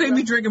 Girl, you see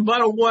me drinking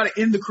bottled water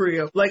in the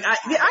crib. Like I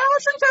don't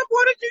drink tap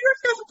water. You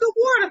got some good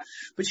water.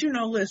 But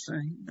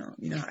listen,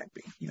 you know how I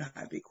be. You know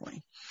how I be,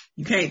 queen.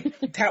 You can't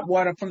tap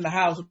water from the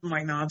house. I'm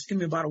like, no, just give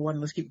me a bottle of water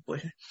and let's keep it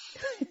pushing.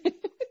 Well,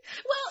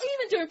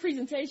 even during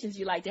presentations,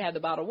 you like to have the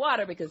bottled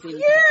water because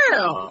you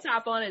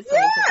top on it. So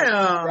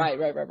Right.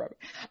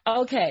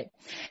 Okay.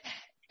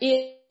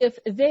 If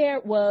there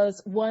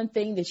was one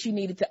thing that you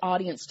needed the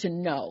audience to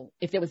know,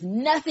 if there was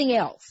nothing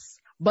else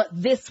but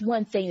this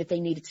one thing that they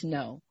needed to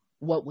know,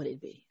 what would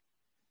it be?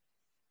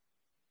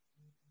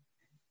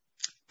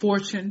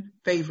 Fortune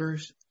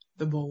favors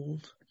the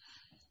bold.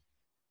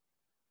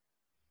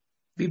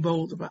 Be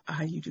bold about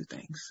how you do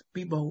things.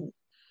 Be bold.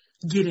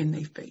 Get in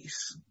their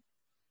face.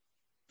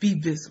 Be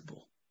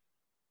visible.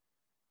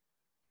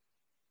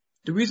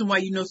 The reason why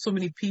you know so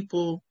many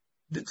people's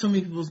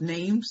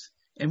names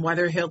and why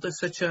they're held at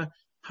such a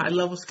high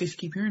level is because you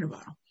keep hearing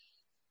about them.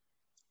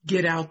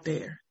 Get out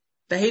there.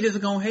 The haters are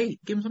going to hate.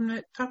 Give them something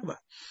to talk about.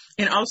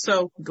 And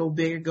also, go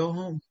big or go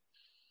home.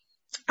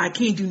 I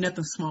can't do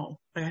nothing small.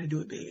 I got to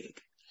do it big.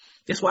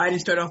 That's why I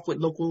didn't start off with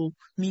local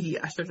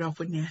media. I started off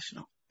with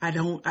national. I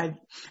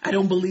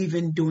don't believe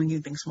in doing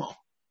anything small.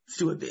 Let's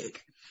do it big.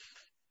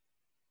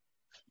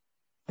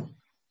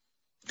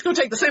 It's going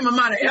to take the same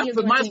amount of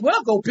effort. Might as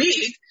well go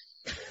big.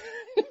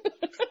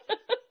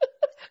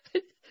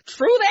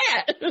 True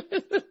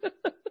that.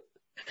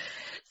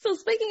 So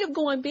speaking of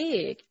going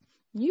big,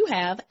 you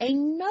have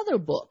another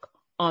book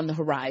on the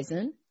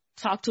horizon.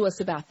 Talk to us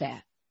about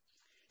that.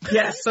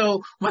 Yeah,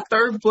 so my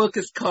third book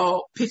is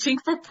called Pitching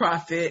for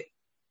Profit,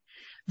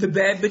 The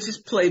Bad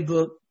Bitches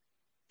Playbook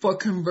for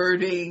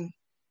Converting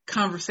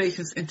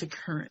Conversations into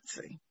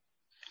Currency.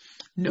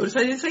 Notice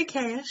I didn't say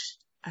cash.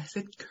 I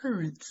said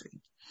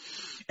currency.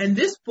 And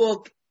this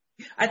book,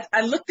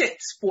 I looked at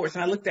sports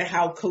and I looked at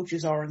how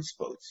coaches are in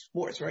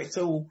sports, right?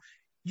 So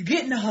you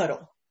get in the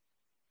huddle.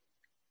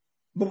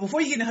 But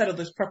before you get in the huddle,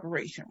 there's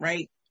preparation,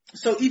 right?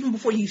 So even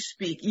before you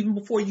speak, even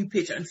before you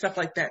pitch and stuff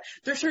like that,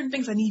 there are certain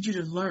things I need you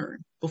to learn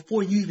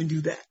before you even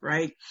do that,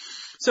 right?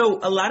 So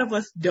a lot of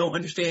us don't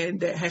understand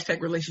that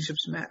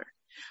 #relationships matter.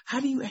 How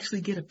do you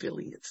actually get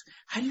affiliates?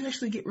 How do you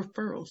actually get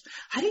referrals?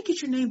 How do you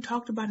get your name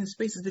talked about in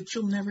spaces that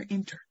you'll never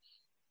enter?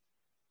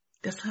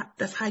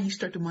 That's how you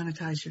start to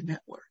monetize your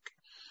network.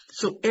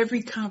 So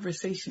every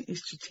conversation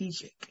is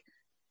strategic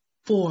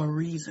for a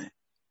reason,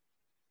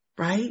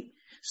 right?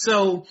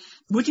 So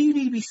what do you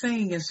need to be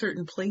saying in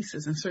certain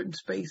places, in certain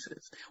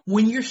spaces?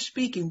 When you're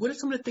speaking, what are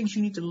some of the things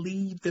you need to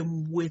leave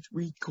them with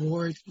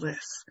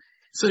regardless?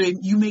 So that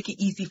you make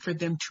it easy for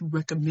them to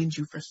recommend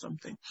you for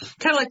something.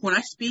 Kind of like when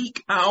I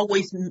speak, I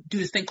always do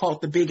this thing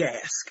called the big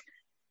ask.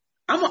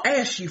 I'm going to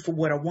ask you for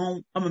what I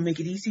want. I'm going to make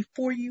it easy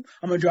for you.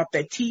 I'm going to drop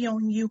that T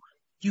on you.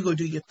 You go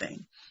do your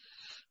thing.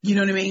 You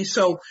know what I mean?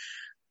 So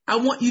I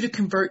want you to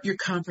convert your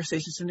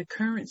conversations into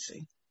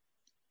currency.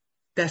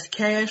 That's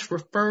cash,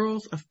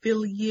 referrals,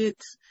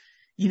 affiliates,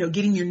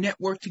 getting your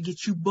network to get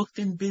you booked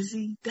and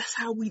busy. That's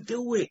how we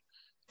do it.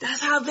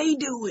 That's how they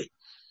do it.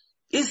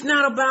 It's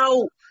not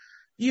about,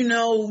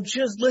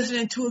 just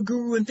listening to a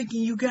guru and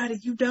thinking you got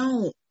it. You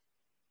don't.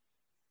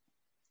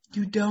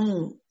 You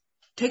don't.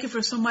 Take it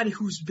from somebody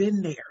who's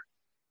been there.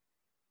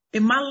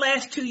 In my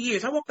last 2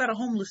 years, I walked out of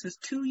homelessness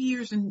 2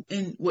 years and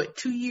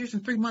 2 years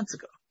and 3 months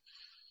ago.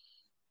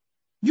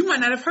 You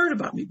might not have heard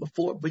about me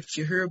before, but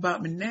you hear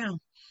about me now.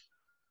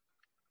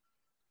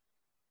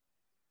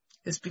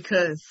 It's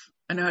because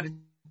I know how to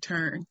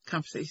turn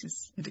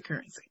conversations into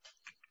currency.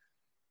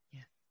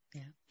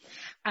 Yeah.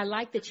 I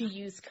like that you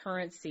use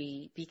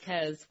currency,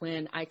 because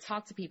when I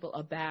talk to people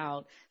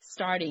about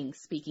starting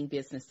speaking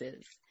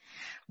businesses,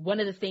 one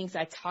of the things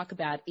I talk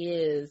about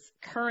is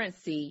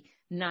currency,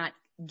 not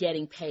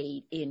getting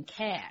paid in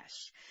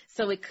cash.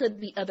 So it could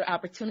be other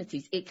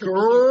opportunities. It could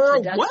be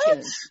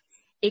introductions.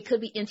 It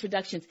could be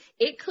introductions.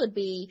 It could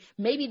be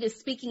maybe the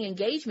speaking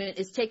engagement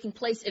is taking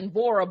place in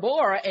Bora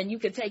Bora and you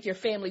can take your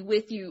family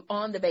with you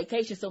on the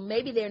vacation. So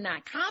maybe they're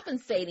not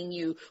compensating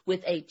you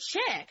with a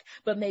check,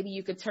 but maybe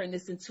you could turn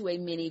this into a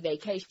mini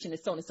vacation and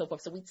so on and so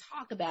forth. So we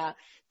talk about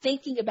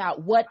thinking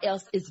about what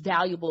else is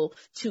valuable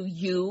to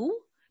you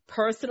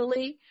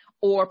personally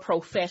or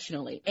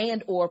professionally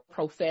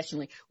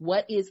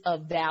what is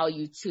of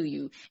value to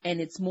you. And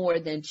it's more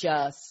than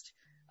just,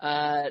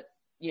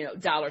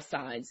 dollar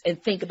signs,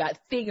 and think about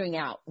figuring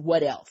out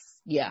what else.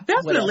 Yeah.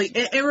 Definitely.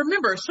 And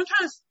remember,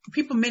 sometimes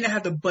people may not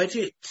have the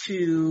budget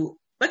to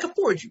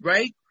afford you,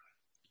 right?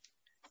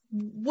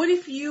 What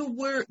if you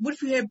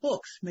had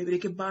books? Maybe they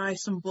could buy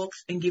some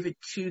books and give it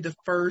to the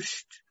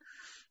first,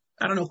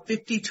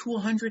 50 to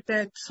 100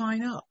 that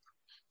sign up.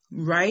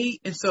 Right.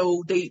 And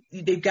so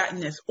they've gotten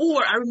this.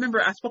 Or I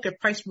remember I spoke at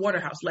Price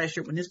Waterhouse last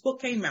year when this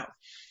book came out.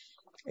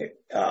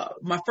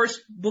 My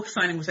first book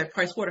signing was at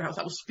Price Waterhouse.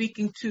 I was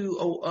speaking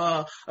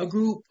to a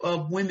group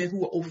of women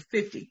who were over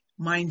 50.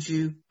 Mind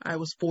you, I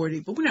was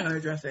 40, but we're not going to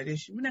address that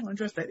issue.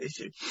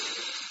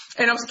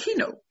 And I was a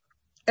keynote.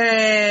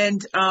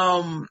 And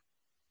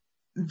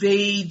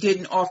they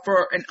didn't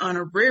offer an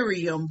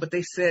honorarium, but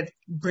they said,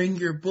 bring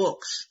your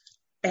books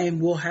and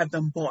we'll have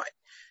them bought.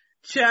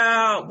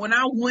 Child, when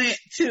I went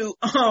to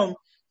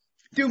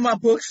do my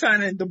book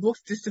signing, the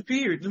books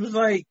disappeared. It was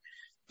like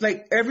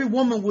every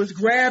woman was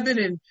grabbing,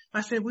 and I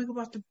said, we're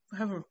about to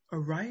have a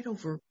riot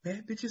over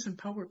bad bitches and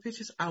power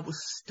bitches. I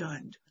was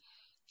stunned.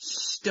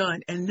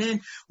 And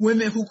then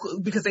women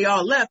because they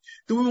all left,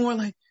 the women were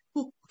like,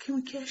 well, can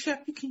we cash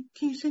app you? Can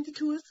you send it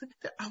to us?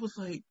 I was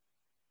like,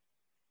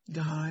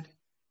 God,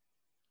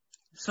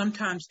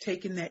 sometimes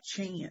taking that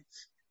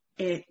chance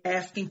and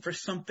asking for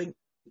something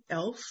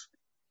else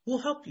will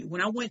help you.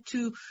 When I went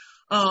to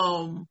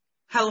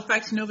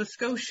Halifax, Nova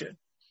Scotia,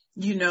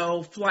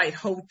 flight,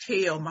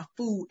 hotel, my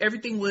food,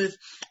 everything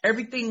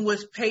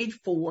was paid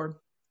for.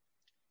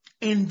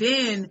 And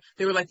then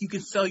they were like, you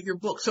can sell your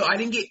book. So I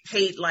didn't get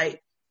paid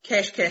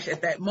cash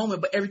at that moment,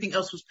 but everything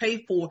else was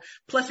paid for.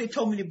 Plus they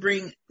told me to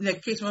bring, in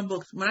that case, my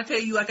books. When I tell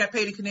you I got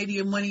paid in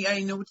Canadian money, I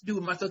didn't know what to do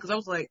with myself, because I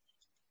was like,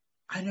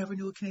 I never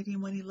knew what Canadian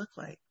money looked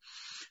like.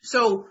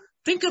 So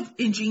think of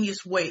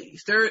ingenious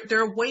ways. There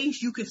are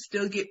ways you can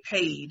still get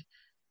paid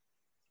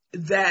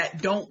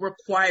that don't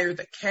require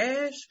the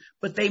cash,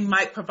 but they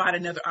might provide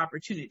another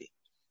opportunity.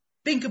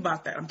 Think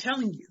about that. I'm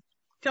telling you,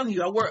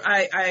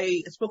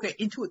 I spoke at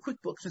Intuit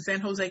QuickBooks in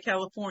San Jose,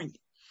 California.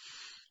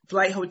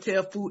 Flight,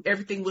 hotel, food,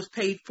 everything was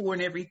paid for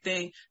and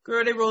everything.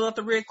 Girl, they rolled out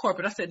the red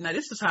carpet. I said, now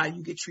this is how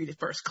you get treated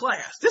first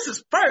class. This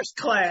is first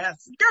class.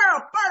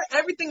 Girl,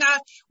 everything I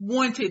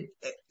wanted,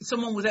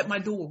 someone was at my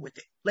door with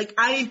it.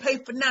 I didn't pay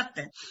for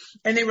nothing.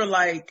 And they were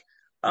like,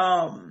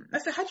 I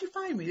said, how'd you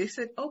find me? They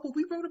said, oh, well,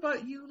 we wrote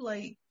about you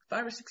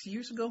 5 or 6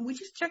 years ago, and we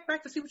just checked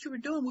back to see what you were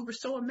doing. We were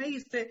so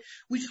amazed that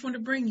we just wanted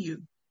to bring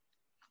you.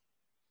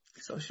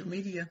 Social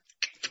media.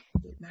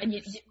 And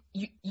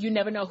you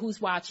never know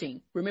who's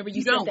watching. Remember,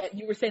 you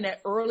were saying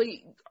that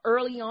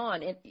early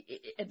on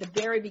at the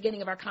very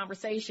beginning of our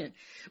conversation.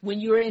 When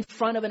you're in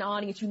front of an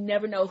audience, you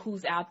never know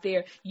who's out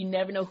there. You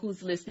never know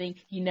who's listening.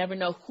 You never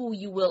know who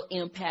you will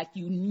impact.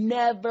 You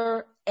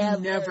never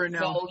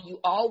know. You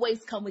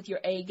always come with your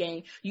A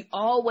game. You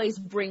always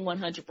bring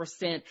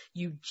 100%.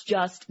 You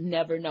just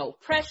never know.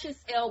 Precious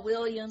L.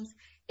 Williams,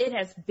 it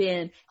has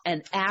been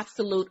an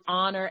absolute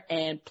honor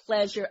and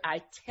pleasure.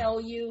 I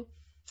tell you,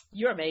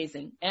 you're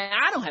amazing. And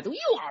I don't have to,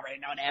 you already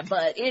know that.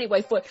 But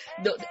anyway,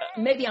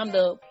 maybe I'm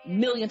the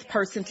millionth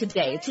person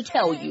today to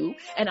tell you,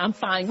 and I'm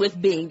fine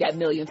with being that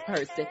millionth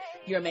person.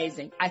 You're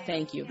amazing. I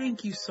thank you.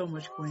 Thank you so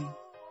much, Queen. All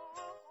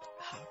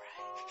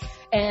right.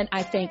 And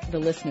I thank the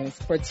listeners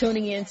for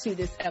tuning into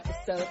this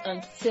episode.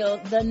 Until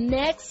the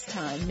next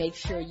time, make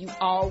sure you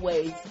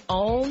always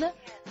own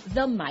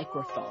the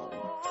microphone.